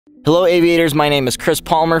Hello aviators, my name is Chris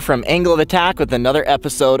Palmer from Angle of Attack with another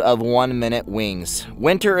episode of 1 Minute Wings.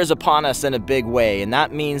 Winter is upon us in a big way, and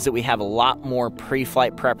that means that we have a lot more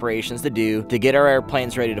pre-flight preparations to do to get our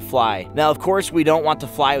airplanes ready to fly. Now of course we don't want to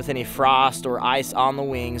fly with any frost or ice on the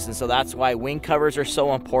wings, and so that's why wing covers are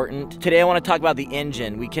so important. Today I want to talk about the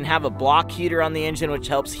engine. We can have a block heater on the engine which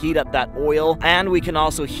helps heat up that oil, and we can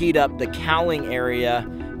also heat up the cowling area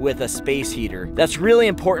with a space heater. That's really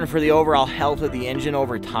important for the overall health of the engine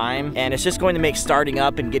over time, and it's just going to make starting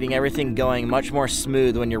up and getting everything going much more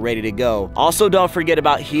smooth when you're ready to go. Also, don't forget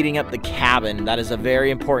about heating up the cabin. That is a very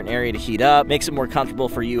important area to heat up, makes it more comfortable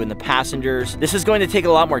for you and the passengers. This is going to take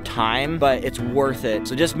a lot more time, but it's worth it.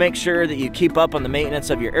 So just make sure that you keep up on the maintenance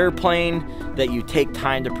of your airplane, that you take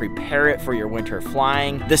time to prepare it for your winter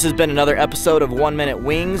flying. This has been another episode of 1 Minute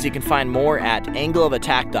Wings. You can find more at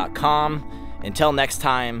angleofattack.com. Until next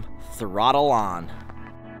time, throttle on.